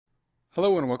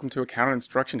Hello and welcome to Accounting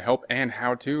Instruction Help and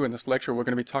How-To. In this lecture, we're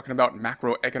going to be talking about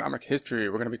macroeconomic history.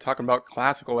 We're going to be talking about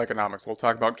classical economics. We'll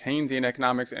talk about Keynesian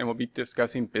economics, and we'll be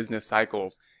discussing business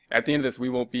cycles. At the end of this, we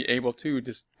will be able to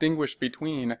distinguish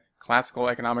between classical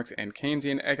economics and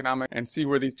Keynesian economics and see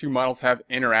where these two models have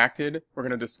interacted. We're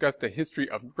going to discuss the history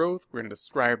of growth. We're going to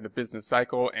describe the business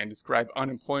cycle and describe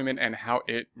unemployment and how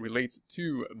it relates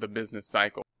to the business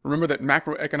cycle. Remember that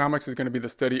macroeconomics is going to be the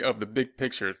study of the big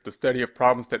pictures, the study of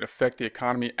problems that affect the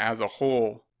economy as a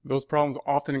whole. Those problems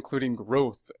often including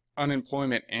growth,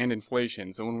 unemployment, and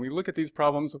inflation. So when we look at these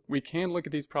problems, we can look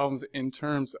at these problems in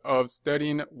terms of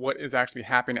studying what is actually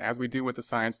happening, as we do with the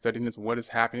science, studying is what is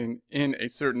happening in a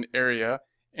certain area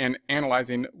and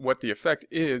analyzing what the effect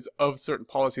is of certain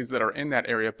policies that are in that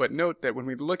area. But note that when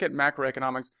we look at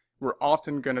macroeconomics, we're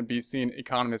often going to be seeing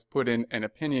economists put in an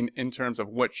opinion in terms of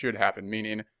what should happen,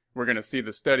 meaning we're going to see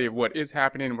the study of what is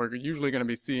happening, and we're usually going to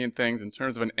be seeing things in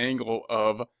terms of an angle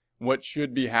of what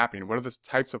should be happening. What are the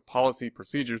types of policy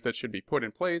procedures that should be put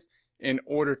in place in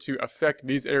order to affect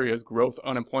these areas, growth,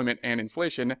 unemployment, and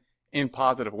inflation, in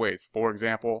positive ways? For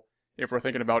example, if we're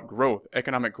thinking about growth,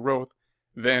 economic growth,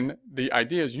 then the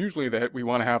idea is usually that we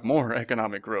want to have more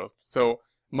economic growth. So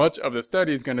much of the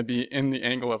study is going to be in the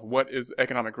angle of what is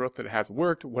economic growth that has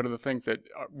worked, what are the things that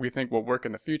we think will work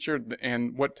in the future,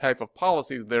 and what type of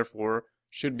policies, therefore,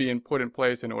 should be put in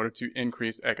place in order to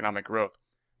increase economic growth.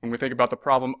 When we think about the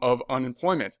problem of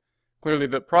unemployment, clearly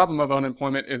the problem of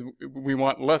unemployment is we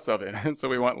want less of it, and so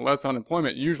we want less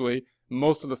unemployment. Usually,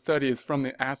 most of the study is from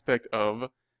the aspect of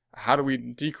how do we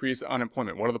decrease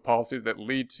unemployment? What are the policies that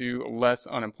lead to less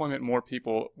unemployment, more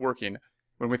people working?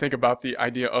 When we think about the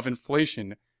idea of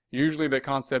inflation, usually the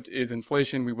concept is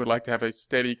inflation. We would like to have a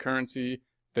steady currency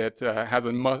that has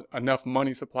enough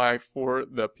money supply for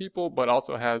the people, but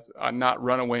also has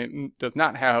does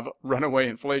not have runaway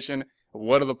inflation.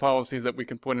 What are the policies that we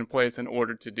can put in place in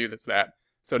order to do that?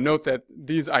 So note that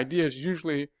these ideas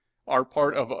usually are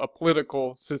part of a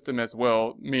political system as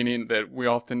well, meaning that we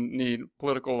often need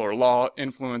political or law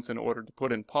influence in order to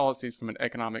put in policies from an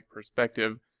economic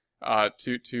perspective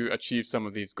to achieve some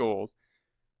of these goals.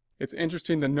 It's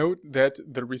interesting to note that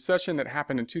the recession that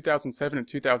happened in 2007 and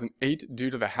 2008 due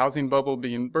to the housing bubble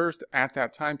being burst at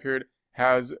that time period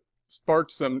has sparked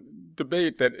some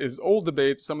debate that is old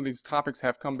debate. Some of these topics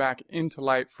have come back into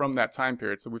light from that time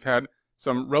period. So we've had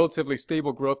some relatively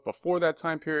stable growth before that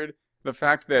time period. The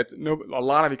fact that a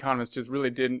lot of economists just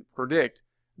really didn't predict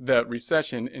the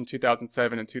recession in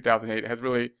 2007 and 2008 has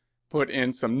really put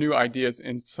in some new ideas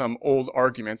in some old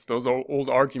arguments. Those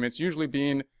old arguments usually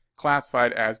being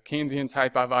classified as Keynesian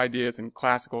type of ideas and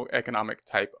classical economic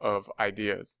type of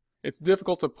ideas. It's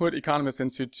difficult to put economists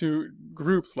into two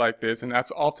groups like this, and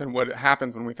that's often what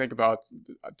happens when we think about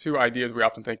two ideas. We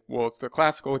often think, well, it's the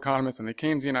classical economists and the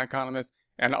Keynesian economists,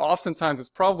 and oftentimes it's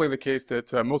probably the case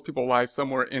that most people lie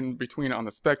somewhere in between on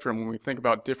the spectrum when we think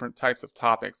about different types of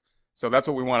topics. So that's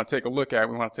what we want to take a look at.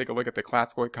 We want to take a look at the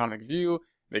classical economic view,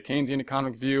 the Keynesian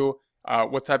economic view,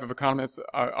 what type of economists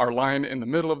are lying in the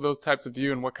middle of those types of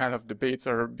view, and what kind of debates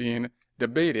are being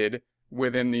debated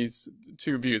within these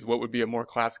two views. What would be a more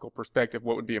classical perspective?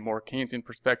 What would be a more Keynesian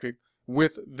perspective?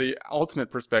 With the ultimate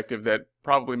perspective that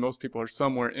probably most people are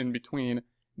somewhere in between,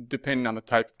 depending on the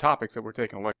type of topics that we're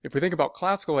taking a look at. If we think about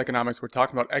classical economics, we're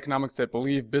talking about economics that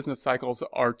believe business cycles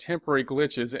are temporary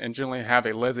glitches and generally have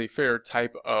a laissez-faire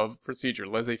type of procedure.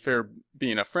 Laissez-faire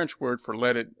being a French word for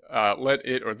let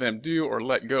it or them do, or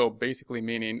let go, basically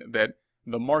meaning that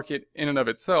the market in and of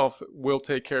itself will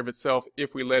take care of itself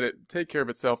if we let it take care of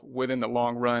itself within the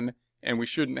long run, and we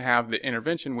shouldn't have the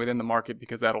intervention within the market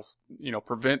because that'll,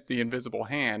 prevent the invisible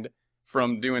hand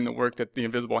from doing the work that the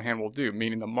invisible hand will do,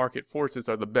 meaning the market forces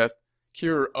are the best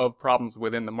cure of problems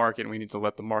within the market, and we need to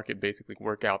let the market basically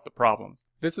work out the problems.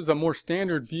 This is a more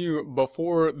standard view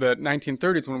before the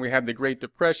 1930s when we had the Great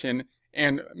Depression,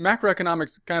 and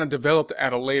macroeconomics kind of developed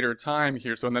at a later time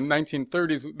here. So in the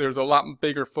 1930s, there's a lot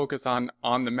bigger focus on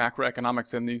the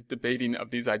macroeconomics and these debating of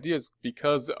these ideas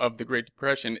because of the Great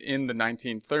Depression in the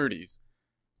 1930s.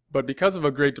 But because of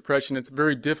a Great Depression, it's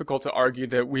very difficult to argue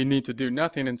that we need to do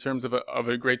nothing in terms of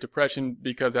a Great Depression,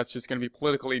 because that's just going to be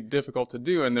politically difficult to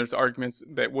do. And there's arguments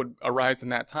that would arise in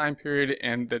that time period,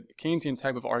 and the Keynesian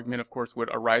type of argument, of course, would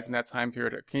arise in that time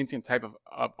period. A Keynesian type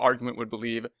of argument would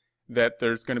believe that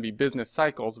there's going to be business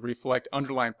cycles reflect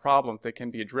underlying problems that can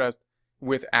be addressed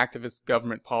with activist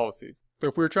government policies. So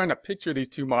if we were trying to picture these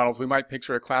two models, we might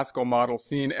picture a classical model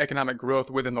seeing economic growth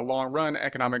within the long run,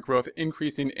 economic growth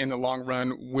increasing in the long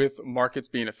run with markets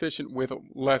being efficient, with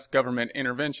less government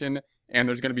intervention, and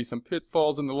there's going to be some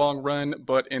pitfalls in the long run,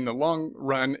 but in the long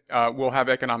run, we'll have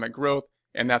economic growth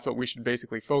and that's what we should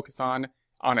basically focus on.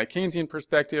 On a Keynesian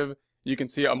perspective, you can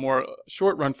see a more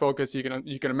short-run focus. You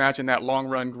can imagine that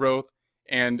long-run growth,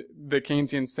 and the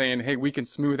Keynesians saying, hey, we can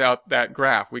smooth out that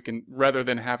graph. We can, rather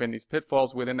than having these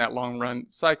pitfalls within that long-run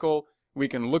cycle, we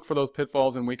can look for those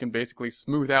pitfalls and we can basically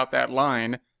smooth out that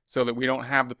line so that we don't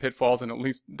have the pitfalls and at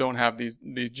least don't have these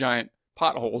giant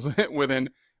potholes within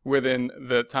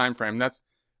the time frame. That's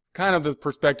kind of the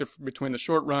perspective between the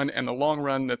short run and the long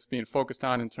run that's being focused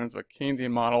on in terms of a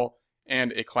Keynesian model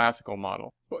and a classical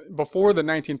model. Before the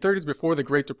 1930s, before the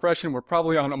Great Depression, we're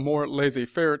probably on a more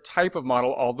laissez-faire type of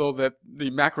model, although that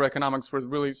the macroeconomics was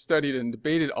really studied and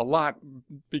debated a lot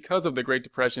because of the Great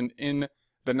Depression in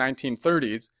the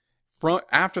 1930s.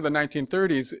 After the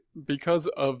 1930s, because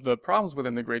of the problems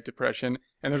within the Great Depression,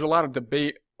 and there's a lot of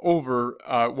debate over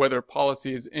whether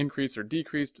policies increased or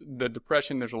decreased the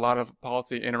Depression. There's a lot of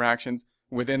policy interactions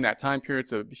within that time period.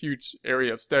 It's a huge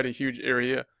area of study, huge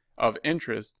area of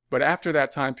interest. But after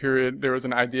that time period, there was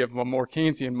an idea of a more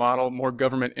Keynesian model, more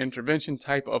government intervention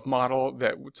type of model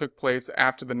that took place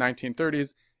after the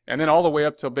 1930s. And then all the way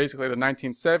up till basically the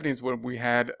 1970s, when we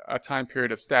had a time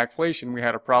period of stagflation. We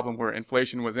had a problem where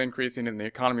inflation was increasing and the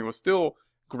economy was still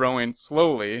growing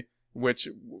slowly, which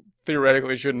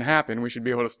theoretically shouldn't happen. We should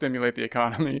be able to stimulate the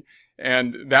economy.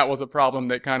 And that was a problem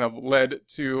that kind of led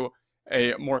to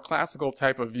a more classical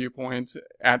type of viewpoint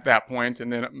at that point,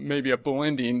 and then maybe a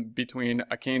blending between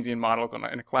a Keynesian model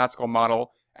and a classical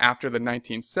model after the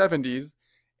 1970s.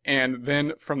 And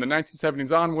then from the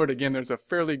 1970s onward, again, there's a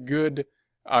fairly good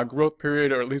growth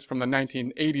period, or at least from the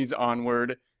 1980s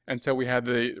onward, until we had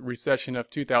the recession of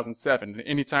 2007.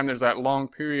 Anytime there's that long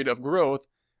period of growth,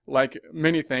 like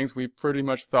many things, we pretty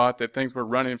much thought that things were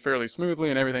running fairly smoothly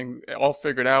and everything all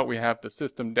figured out. We have the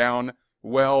system down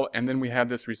well, and then we had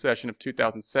this recession of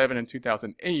 2007 and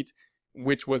 2008,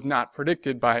 which was not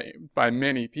predicted by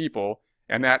many people,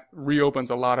 and that reopens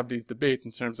a lot of these debates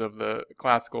in terms of the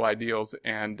classical ideals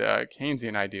and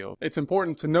Keynesian ideals. It's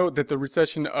important to note that the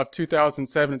recession of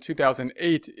 2007 and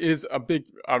 2008 is a big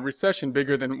recession,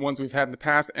 bigger than ones we've had in the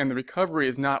past, and the recovery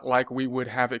is not like we would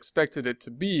have expected it to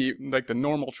be, like the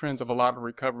normal trends of a lot of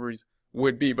recoveries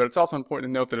would be. But it's also important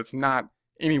to note that it's not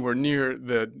anywhere near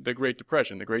the Great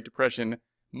Depression. The Great Depression,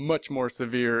 much more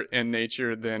severe in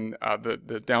nature than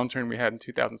the downturn we had in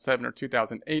 2007 or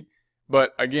 2008.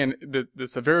 But again, the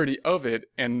severity of it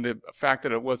and the fact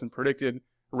that it wasn't predicted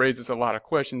raises a lot of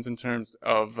questions in terms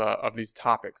of these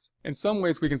topics. In some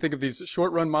ways, we can think of these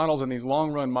short-run models and these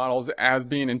long-run models as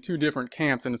being in two different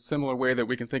camps, in a similar way that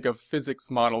we can think of physics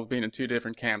models being in two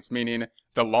different camps, meaning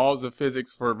the laws of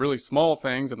physics for really small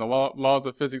things and the laws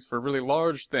of physics for really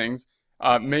large things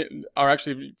are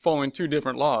actually following two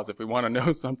different laws. If we want to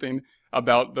know something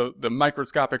about the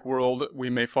microscopic world, we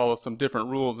may follow some different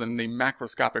rules than the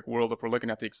macroscopic world. If we're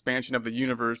looking at the expansion of the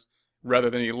universe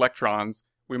rather than electrons,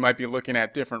 we might be looking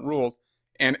at different rules.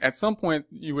 And at some point,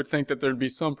 you would think that there'd be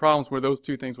some problems where those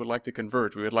two things would like to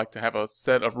converge. We would like to have a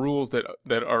set of rules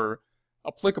that are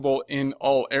applicable in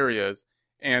all areas.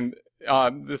 And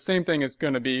the same thing is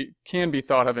can be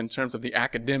thought of in terms of the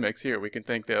academics here. We can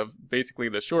think of basically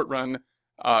the short run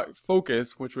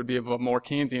focus, which would be of a more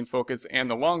Keynesian focus, and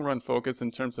the long run focus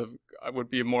in terms of would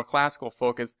be a more classical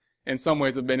focus. In some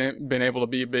ways have been able to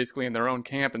be basically in their own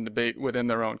camp and debate within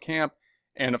their own camp.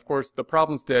 And of course, the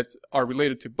problems that are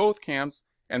related to both camps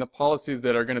and the policies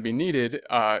that are going to be needed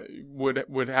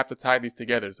would have to tie these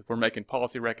together. So if we're making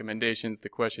policy recommendations, the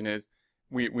question is,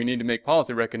 we need to make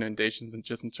policy recommendations and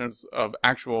just in terms of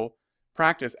actual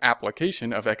practice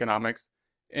application of economics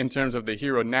in terms of the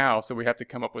here and now. So we have to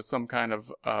come up with some kind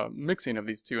of mixing of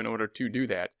these two in order to do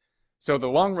that. So the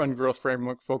long-run growth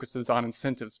framework focuses on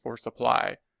incentives for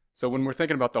supply. So when we're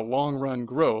thinking about the long-run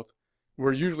growth,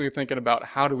 we're usually thinking about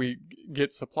how do we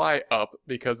get supply up,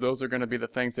 because those are going to be the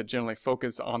things that generally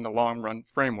focus on the long-run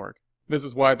framework. This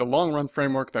is why the long-run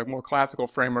framework, the more classical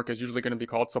framework, is usually going to be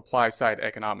called supply-side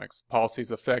economics. Policies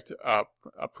affect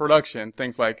production,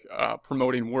 things like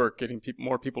promoting work, getting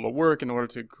more people to work in order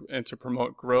to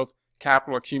promote growth,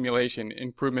 capital accumulation,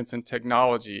 improvements in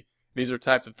technology. These are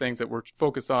types of things that we're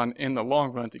focused on in the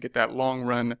long run to get that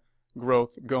long-run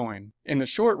growth going. In the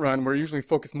short run, we're usually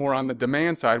focused more on the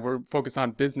demand side. We're focused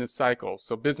on business cycles.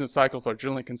 So business cycles are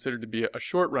generally considered to be a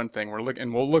short run thing.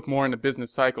 We'll look more into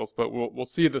business cycles, but we'll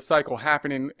see the cycle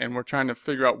happening and we're trying to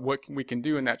figure out what we can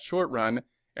do in that short run.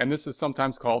 And this is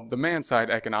sometimes called demand side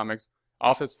economics,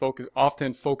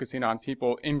 often focusing on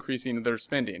people increasing their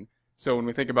spending. So when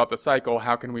we think about the cycle,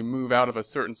 how can we move out of a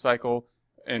certain cycle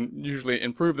and usually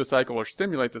improve the cycle or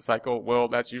stimulate the cycle? Well,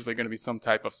 that's usually going to be some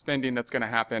type of spending that's going to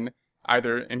happen.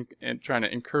 either in trying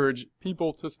to encourage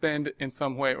people to spend in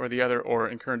some way or the other, or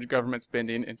encourage government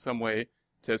spending in some way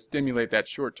to stimulate that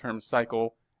short-term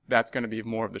cycle. That's going to be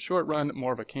more of the short run,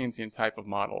 more of a Keynesian type of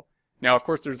model. Now, of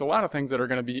course, there's a lot of things that are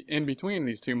going to be in between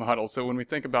these two models. So when we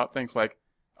think about things like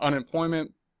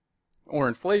unemployment or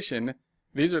inflation,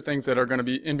 these are things that are going to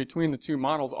be in between the two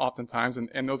models oftentimes,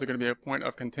 and those are going to be a point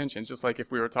of contention. Just like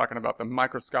if we were talking about the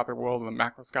microscopic world and the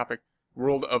macroscopic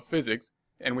world of physics,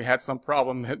 and we had some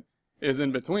problem that is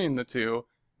in between the two,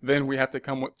 then we have to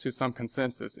come to some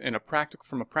consensus.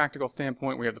 From a practical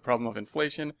standpoint, we have the problem of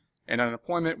inflation and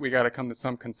unemployment. We got to come to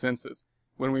some consensus.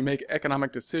 When we make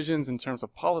economic decisions in terms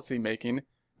of policy making,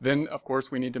 then of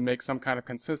course we need to make some kind of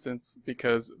consistency,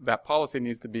 because that policy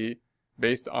needs to be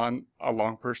based on a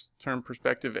long-term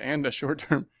perspective and a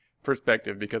short-term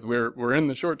perspective, because we're in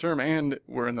the short term and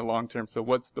we're in the long term. So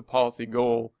what's the policy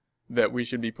goal that we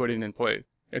should be putting in place?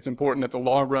 It's important that the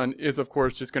long run is, of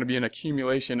course, just going to be an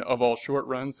accumulation of all short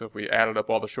runs. So if we added up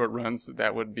all the short runs,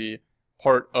 that would be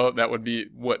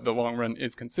what the long run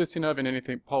is consisting of, and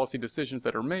anything policy decisions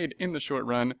that are made in the short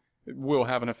run will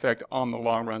have an effect on the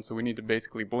long run. So we need to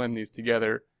basically blend these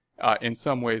together in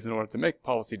some ways in order to make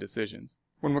policy decisions.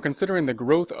 When we're considering the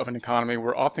growth of an economy,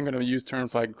 we're often going to use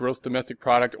terms like gross domestic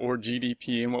product or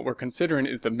GDP, and what we're considering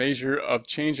is the measure of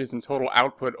changes in total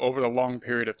output over the long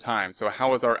period of time. So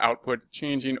how is our output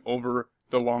changing over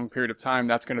the long period of time?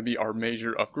 That's going to be our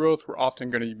measure of growth. We're often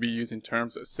going to be using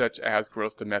terms such as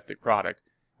gross domestic product.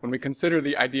 When we consider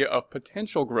the idea of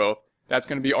potential growth, that's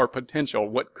going to be our potential.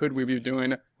 What could we be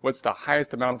doing? What's the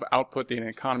highest amount of output that an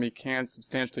economy can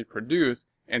substantially produce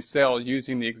and sell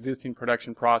using the existing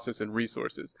production process and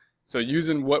resources? So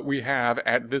using what we have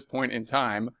at this point in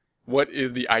time, what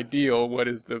is the ideal, what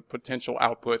is the potential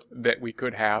output that we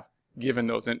could have given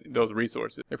those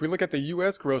resources? If we look at the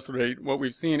U.S. growth rate, what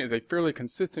we've seen is a fairly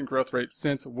consistent growth rate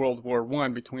since World War I,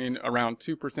 between around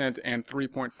 2% and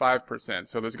 3.5%.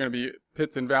 So there's going to be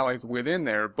pits and valleys within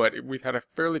there, but we've had a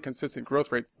fairly consistent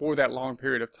growth rate for that long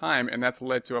period of time, and that's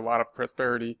led to a lot of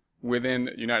prosperity within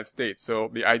the United States. So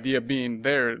the idea being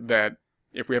there that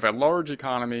if we have a large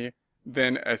economy,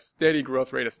 then a steady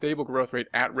growth rate, a stable growth rate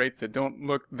at rates that don't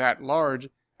look that large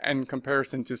in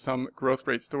comparison to some growth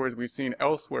rate stories we've seen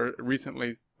elsewhere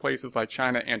recently, places like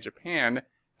China and Japan,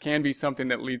 can be something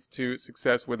that leads to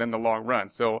success within the long run.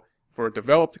 So for a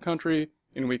developed country,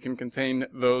 and we can contain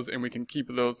those and we can keep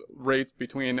those rates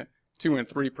between 2 and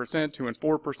 3%, 2 and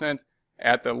 4%,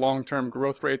 at the long-term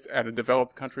growth rates at a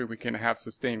developed country, we can have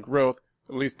sustained growth.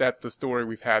 At least that's the story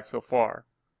we've had so far.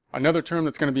 Another term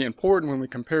that's going to be important when we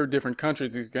compare different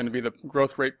countries is going to be the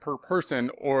growth rate per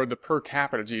person, or the per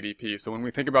capita GDP. So when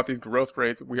we think about these growth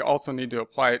rates, we also need to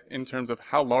apply it in terms of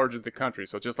how large is the country.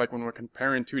 So just like when we're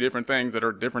comparing two different things that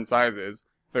are different sizes,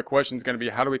 the question is going to be,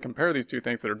 how do we compare these two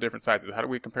things that are different sizes? How do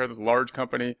we compare this large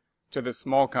company to this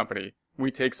small company? We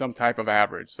take some type of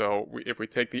average. So if we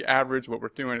take the average, what we're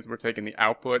doing is we're taking the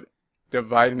output,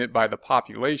 dividing it by the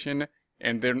population,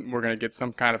 and then we're going to get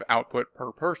some kind of output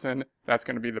per person. That's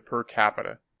going to be the per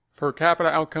capita. Per capita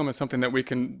outcome is something that we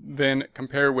can then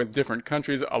compare with different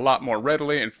countries a lot more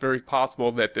readily, and it's very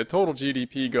possible that the total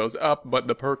GDP goes up, but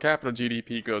the per capita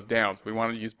GDP goes down. So we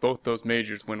want to use both those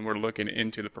measures when we're looking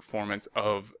into the performance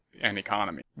of an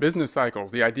economy. Business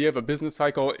cycles. The idea of a business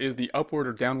cycle is the upward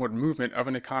or downward movement of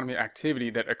an economy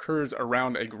activity that occurs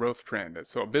around a growth trend.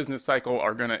 So a business cycle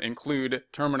are going to include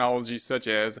terminology such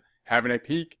as having a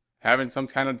peak, having some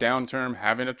kind of downturn,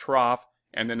 having a trough,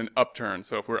 and then an upturn.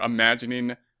 So if we're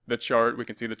imagining the chart, we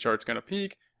can see the chart's going to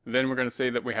peak, then we're going to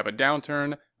say that we have a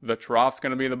downturn, the trough's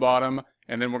going to be the bottom,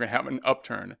 and then we're going to have an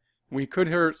upturn. We could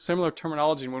hear similar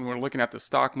terminology when we're looking at the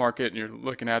stock market and you're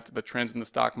looking at the trends in the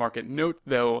stock market. Note,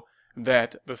 though,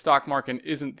 that the stock market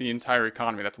isn't the entire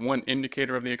economy. That's one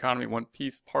indicator of the economy, one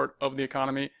part of the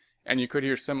economy, and you could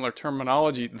hear similar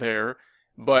terminology there.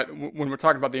 But when we're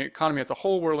talking about the economy as a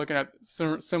whole, we're looking at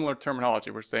similar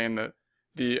terminology. We're saying that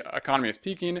the economy is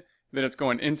peaking, then it's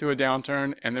going into a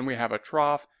downturn, and then we have a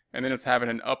trough, and then it's having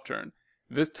an upturn.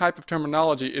 This type of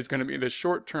terminology is going to be the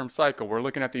short-term cycle. We're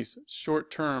looking at these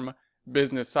short-term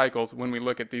business cycles when we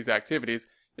look at these activities.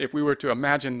 If we were to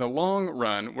imagine the long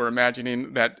run, we're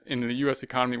imagining that in the U.S.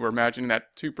 economy, we're imagining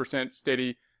that 2%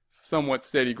 steady, somewhat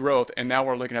steady growth, and now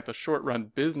we're looking at the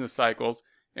short-run business cycles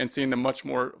and seeing the much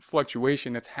more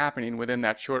fluctuation that's happening within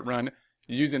that short run,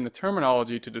 using the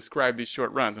terminology to describe these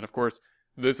short runs. And of course,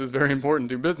 this is very important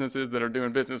to businesses that are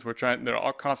doing business. They're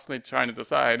all constantly trying to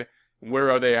decide, where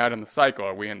are they at in the cycle?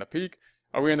 Are we in the peak?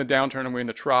 Are we in the downturn? Are we in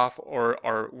the trough? Or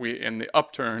are we in the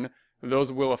upturn?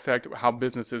 Those will affect how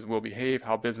businesses will behave,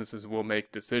 how businesses will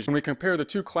make decisions. When we compare the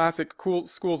two classic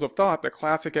schools of thought, the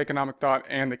classic economic thought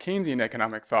and the Keynesian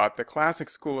economic thought, the classic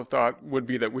school of thought would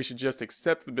be that we should just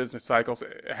accept the business cycles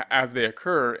as they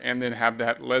occur and then have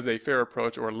that laissez-faire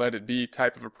approach, or let it be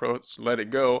type of approach, let it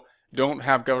go. Don't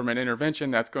have government intervention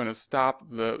that's going to stop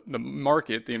the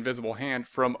market, the invisible hand,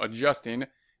 from adjusting.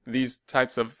 These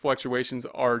types of fluctuations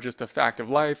are just a fact of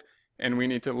life, and we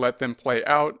need to let them play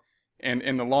out. And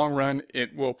in the long run,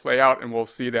 it will play out, and we'll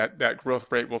see that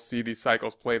growth rate, we'll see these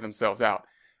cycles play themselves out.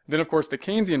 Then, of course, the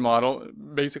Keynesian model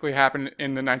basically happened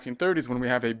in the 1930s when we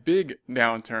have a big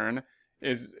downturn,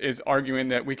 is arguing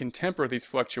that we can temper these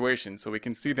fluctuations. So we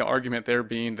can see the argument there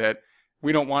being that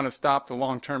we don't want to stop the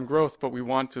long-term growth, but we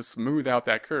want to smooth out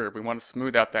that curve. We want to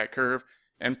smooth out that curve.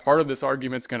 And part of this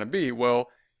argument is going to be, well,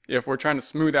 if we're trying to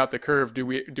smooth out the curve, do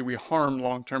we harm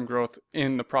long-term growth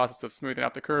in the process of smoothing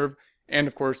out the curve? And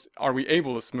of course, are we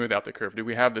able to smooth out the curve? Do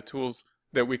we have the tools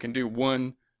that we can do,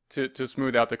 one, to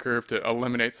smooth out the curve, to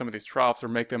eliminate some of these troughs or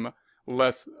make them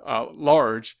less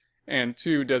large? And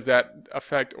two, does that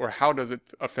affect, or how does it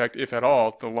affect, if at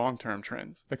all, the long-term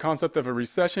trends? The concept of a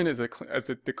recession is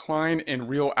a decline in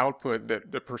real output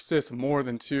that persists more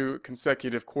than 2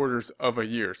 consecutive quarters of a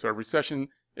year. So a recession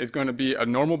is going to be, a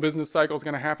normal business cycle is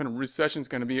going to happen. A recession is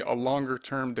going to be a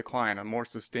longer-term decline, a more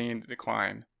sustained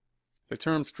decline. The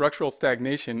term structural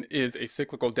stagnation is a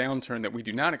cyclical downturn that we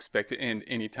do not expect to end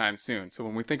anytime soon. So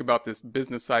when we think about this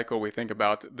business cycle, we think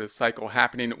about the cycle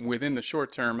happening within the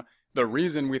short term. The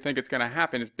reason we think it's going to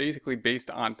happen is basically based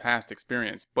on past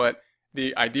experience. But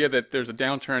the idea that there's a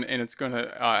downturn and it's going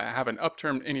to have an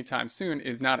upturn anytime soon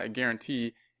is not a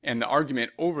guarantee. And the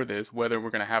argument over this, whether we're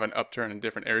going to have an upturn in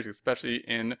different areas, especially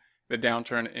in the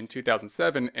downturn in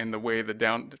 2007 and the way the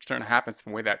downturn happens,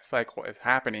 the way that cycle is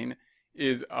happening,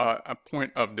 is a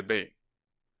point of debate.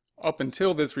 Up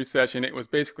until this recession, it was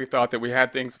basically thought that we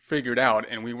had things figured out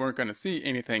and we weren't going to see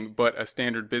anything but a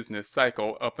standard business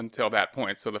cycle up until that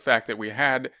point. So the fact that we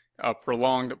had a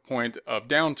prolonged point of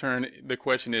downturn, the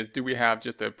question is, do we have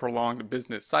just a prolonged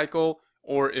business cycle,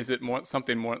 or is it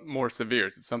something more severe?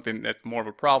 Is it something that's more of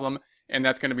a problem? And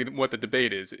that's going to be what the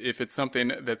debate is. If it's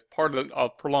something that's part of a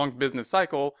prolonged business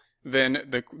cycle, then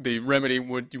the remedy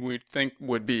would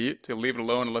be to leave it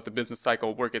alone and let the business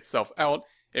cycle work itself out.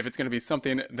 If it's going to be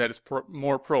something that is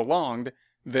more prolonged,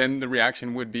 then the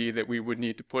reaction would be that we would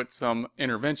need to put some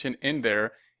intervention in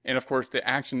there. And of course, the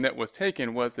action that was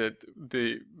taken was that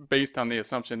based on the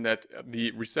assumption that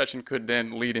the recession could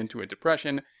then lead into a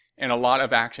depression, and a lot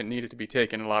of action needed to be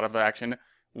taken. A lot of action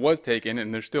was taken,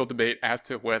 and there's still debate as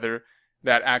to whether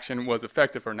that action was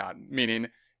effective or not. Meaning,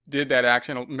 did that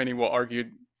action, many will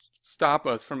argue, stop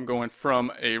us from going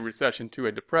from a recession to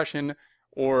a depression,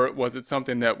 or was it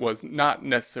something that was not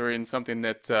necessary and something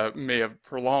that may have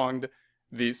prolonged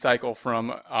the cycle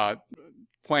from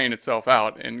playing itself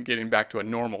out and getting back to a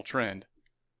normal trend?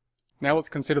 Now let's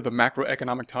consider the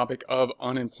macroeconomic topic of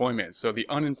unemployment. So the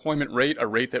unemployment rate, a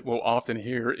rate that we'll often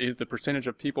hear, is the percentage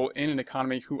of people in an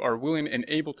economy who are willing and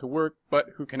able to work but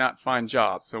who cannot find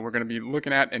jobs. So we're going to be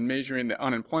looking at and measuring the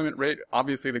unemployment rate.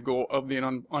 Obviously the goal of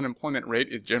the unemployment rate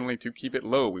is generally to keep it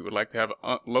low. We would like to have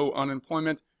low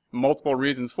unemployment. Multiple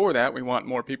reasons for that. We want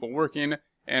more people working,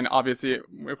 and obviously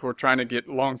if we're trying to get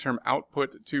long-term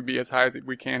output to be as high as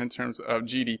we can in terms of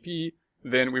GDP,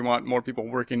 then we want more people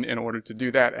working in order to do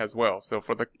that as well. So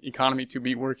for the economy to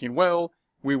be working well,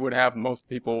 we would have most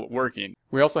people working.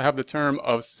 We also have the term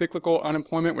of cyclical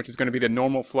unemployment, which is going to be the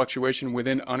normal fluctuation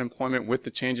within unemployment with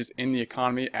the changes in the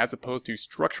economy, as opposed to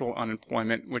structural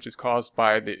unemployment, which is caused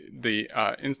by the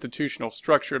institutional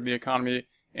structure of the economy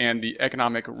and the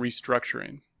economic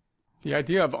restructuring. The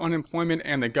idea of unemployment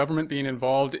and the government being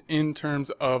involved in terms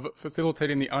of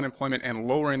facilitating the unemployment and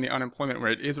lowering the unemployment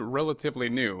rate is relatively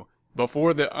new.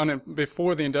 Before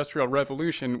the Industrial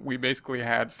Revolution, we basically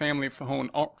had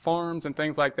family-owned farms and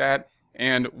things like that,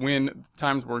 and when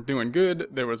times were doing good,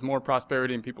 there was more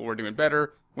prosperity and people were doing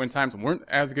better. When times weren't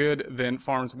as good, then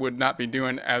farms would not be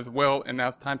doing as well in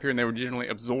that time period, and they would generally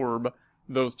absorb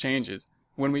those changes.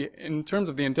 In terms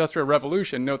of the Industrial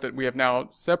Revolution, note that we have now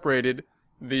separated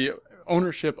the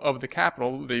ownership of the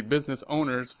capital, the business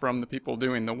owners, from the people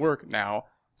doing the work now.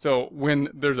 So when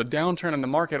there's a downturn in the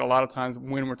market, a lot of times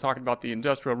when we're talking about the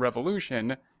Industrial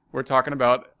Revolution, we're talking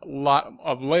about a lot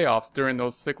of layoffs during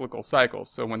those cyclical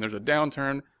cycles. So when there's a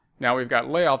downturn, now we've got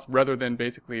layoffs rather than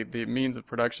basically the means of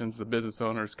production, the business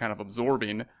owners kind of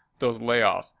absorbing those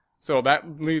layoffs. So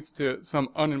that leads to some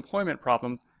unemployment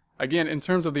problems. Again, in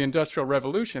terms of the Industrial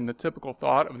Revolution, the typical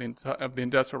thought of the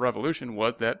Industrial Revolution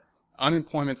was that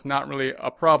unemployment's not really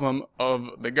a problem of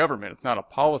the government. It's not a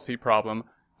policy problem.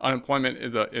 Unemployment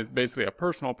is basically a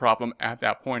personal problem at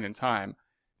that point in time.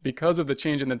 Because of the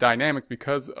change in the dynamics,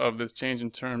 because of this change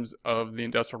in terms of the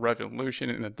Industrial Revolution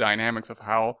and the dynamics of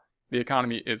how the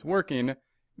economy is working,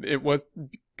 it was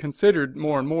considered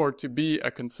more and more to be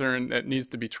a concern that needs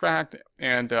to be tracked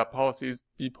and policies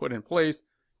be put in place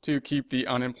to keep the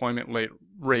unemployment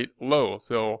rate low.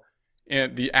 So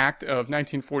the Act of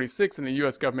 1946 and the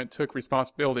U.S. government took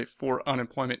responsibility for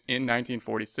unemployment in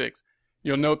 1946.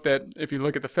 You'll note that if you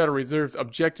look at the Federal Reserve's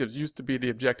objectives, used to be the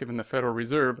objective in the Federal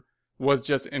Reserve was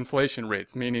just inflation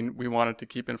rates, meaning we wanted to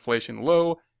keep inflation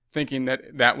low, thinking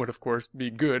that that would of course be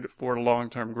good for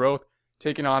long-term growth.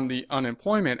 Taking on the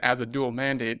unemployment as a dual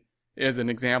mandate is an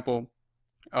example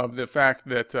of the fact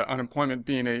that unemployment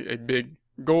being a big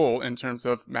goal in terms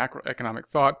of macroeconomic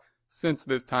thought since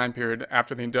this time period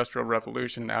after the Industrial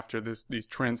Revolution and after these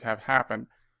trends have happened.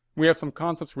 We have some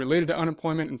concepts related to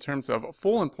unemployment in terms of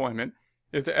full employment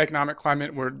is the economic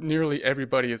climate where nearly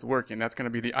everybody is working. That's going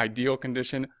to be the ideal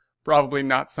condition, probably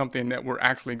not something that we're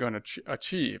actually going to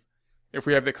achieve. If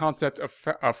we have the concept of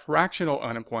fractional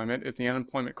unemployment, is the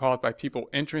unemployment caused by people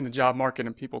entering the job market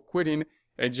and people quitting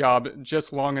a job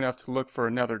just long enough to look for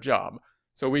another job.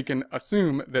 So we can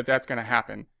assume that that's going to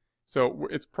happen. So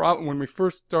it's when we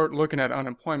first start looking at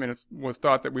unemployment, it was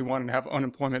thought that we wanted to have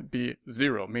unemployment be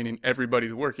zero, meaning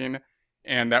everybody's working,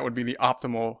 and that would be the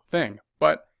optimal thing.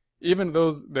 But even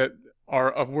those that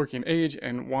are of working age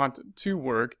and want to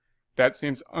work, that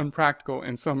seems unpractical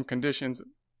in some conditions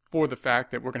for the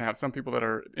fact that we're going to have some people that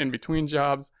are in between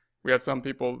jobs. We have some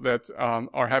people that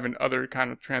are having other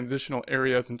kind of transitional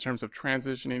areas in terms of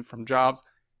transitioning from jobs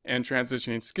and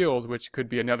transitioning skills, which could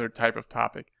be another type of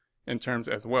topic in terms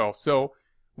as well. So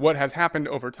what has happened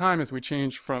over time is we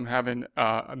changed from having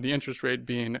the interest rate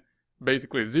being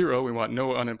basically zero, we want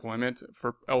no unemployment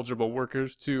for eligible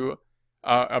workers, to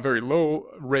a very low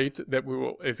rate that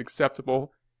is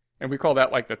acceptable. And we call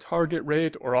that like the target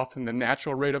rate or often the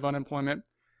natural rate of unemployment.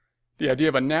 The idea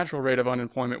of a natural rate of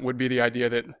unemployment would be the idea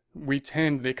that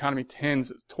the economy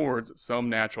tends towards some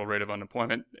natural rate of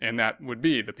unemployment, and that would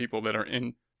be the people that are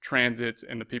in transit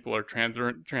and the people are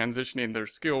transitioning their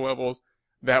skill levels.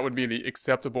 That would be the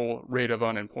acceptable rate of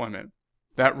unemployment.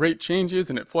 That rate changes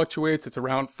and it fluctuates. It's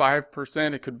around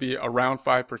 5%. It could be around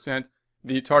 5%.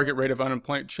 The target rate of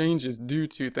unemployment changes due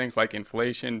to things like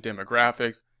inflation,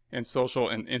 demographics, and social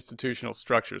and institutional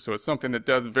structure. So it's something that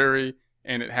does vary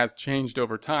and it has changed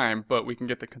over time, but we can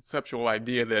get the conceptual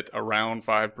idea that around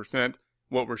 5%,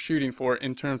 what we're shooting for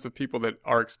in terms of people that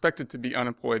are expected to be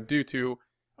unemployed due to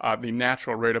the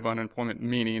natural rate of unemployment,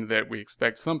 meaning that we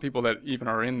expect some people that even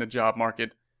are in the job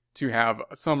market to have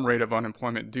some rate of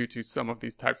unemployment due to some of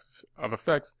these types of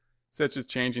effects, such as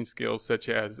changing skills, such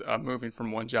as moving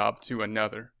from one job to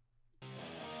another.